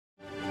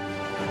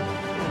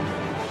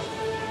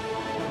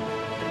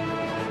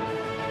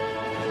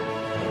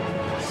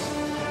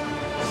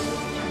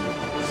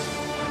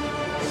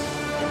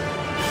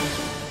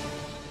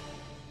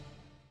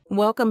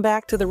Welcome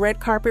back to the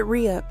Red Carpet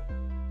Re-Up,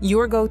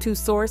 your go-to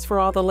source for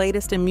all the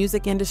latest in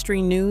music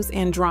industry news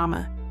and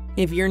drama.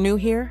 If you're new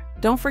here,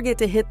 don't forget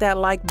to hit that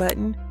like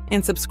button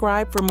and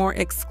subscribe for more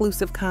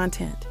exclusive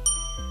content.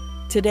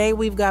 Today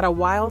we've got a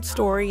wild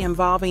story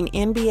involving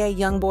NBA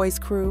YoungBoy's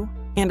crew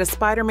and a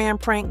Spider-Man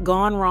prank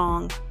gone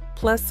wrong,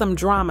 plus some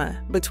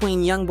drama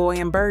between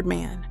YoungBoy and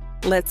Birdman.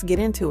 Let's get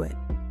into it.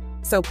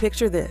 So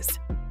picture this.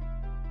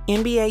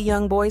 NBA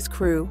YoungBoy's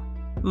crew,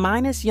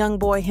 minus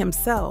YoungBoy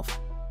himself,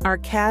 are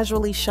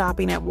casually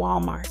shopping at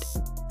Walmart.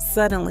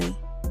 Suddenly,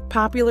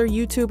 popular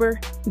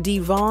YouTuber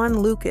DeVaughn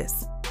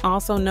Lucas,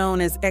 also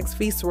known as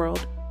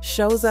XFeastWorld,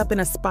 shows up in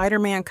a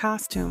Spider-Man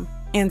costume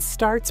and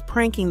starts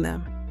pranking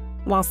them.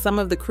 While some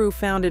of the crew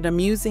found it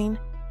amusing,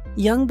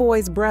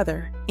 YoungBoy's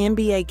brother,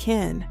 NBA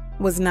Ken,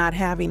 was not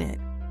having it.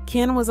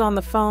 Ken was on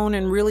the phone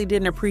and really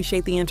didn't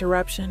appreciate the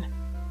interruption.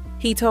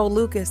 He told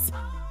Lucas,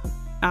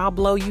 "I'll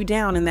blow you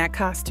down in that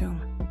costume.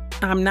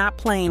 I'm not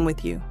playing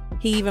with you."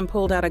 He even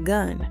pulled out a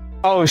gun.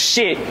 Oh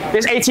shit,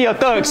 there's ATL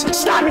thugs.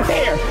 Stop it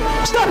there!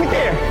 Stop it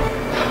there!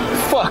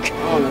 Fuck.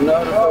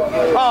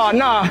 Oh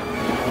nah,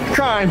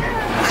 crime.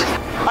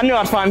 I knew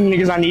I'd find the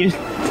niggas I needed.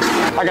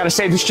 I gotta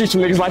save the streets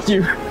from niggas like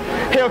you.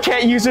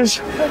 Hellcat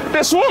users,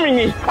 they're swarming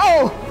me.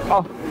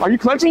 Oh, are you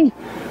clutching?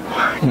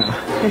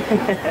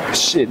 No.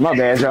 Shit, my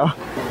bad, y'all.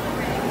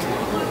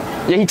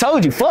 Yeah, he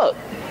told you, fuck.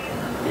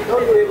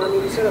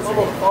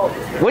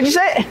 What'd you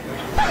say?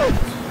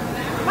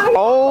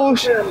 Oh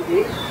shit.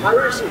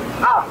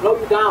 I'll blow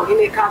you down in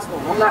that costume.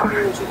 I'm not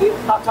hearing what you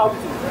did. Stop talking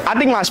to me. I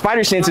think my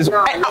spider sense is.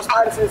 Okay,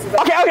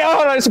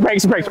 hold on, it's a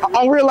prank,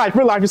 On real life,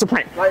 it's a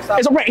prank.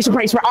 It's a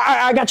prank.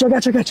 I got you.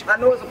 I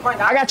know it's a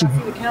prank. I got you. I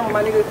see the camera,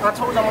 my nigga. I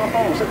told you I'm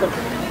on the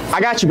phone.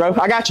 I got you, bro.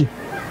 I got you.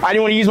 I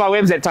didn't want to use my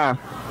webs at the time.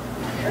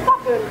 I'm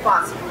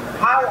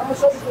gonna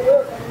show you the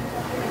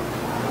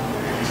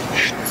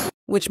web.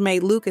 Which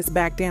made Lucas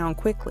back down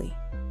quickly,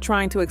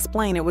 trying to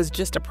explain it was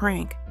just a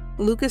prank.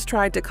 Lucas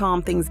tried to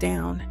calm things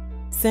down,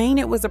 saying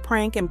it was a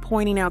prank and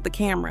pointing out the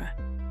camera.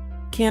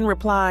 Ken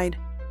replied,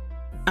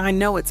 "I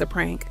know it's a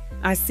prank.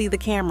 I see the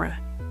camera.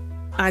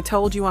 I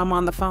told you I'm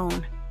on the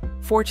phone."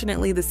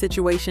 Fortunately, the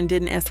situation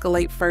didn't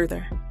escalate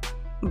further.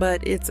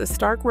 But it's a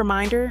stark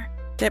reminder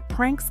that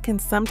pranks can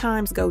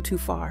sometimes go too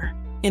far.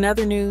 In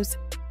other news,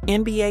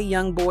 NBA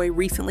YoungBoy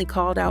recently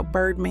called out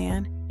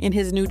Birdman in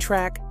his new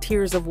track,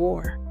 Tears of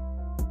War.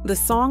 The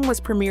song was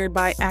premiered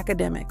by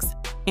Academics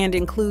and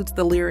includes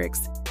the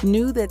lyrics,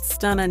 "Knew that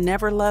Stunna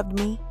never loved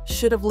me,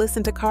 should have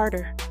listened to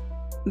Carter."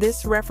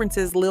 This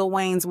references Lil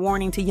Wayne's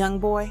warning to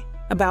YoungBoy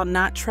about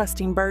not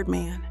trusting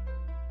Birdman.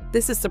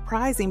 This is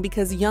surprising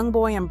because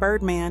YoungBoy and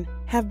Birdman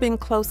have been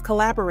close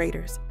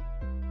collaborators.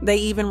 They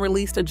even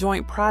released a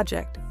joint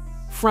project,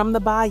 From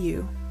the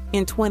Bayou,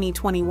 in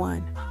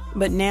 2021.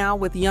 But now,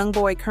 with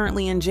YoungBoy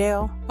currently in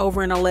jail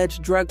over an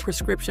alleged drug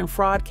prescription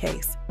fraud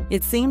case,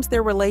 it seems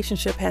their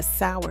relationship has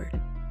soured.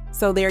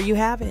 So there you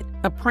have it,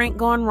 a prank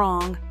gone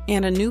wrong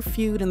and a new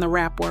feud in the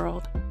rap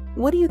world.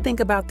 What do you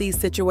think about these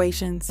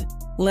situations?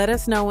 Let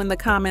us know in the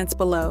comments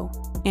below.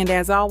 And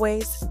as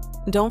always,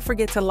 don't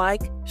forget to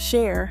like,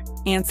 share,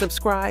 and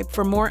subscribe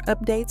for more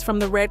updates from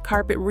the Red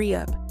Carpet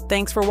Re-Up.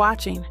 Thanks for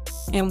watching,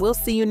 and we'll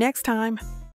see you next time.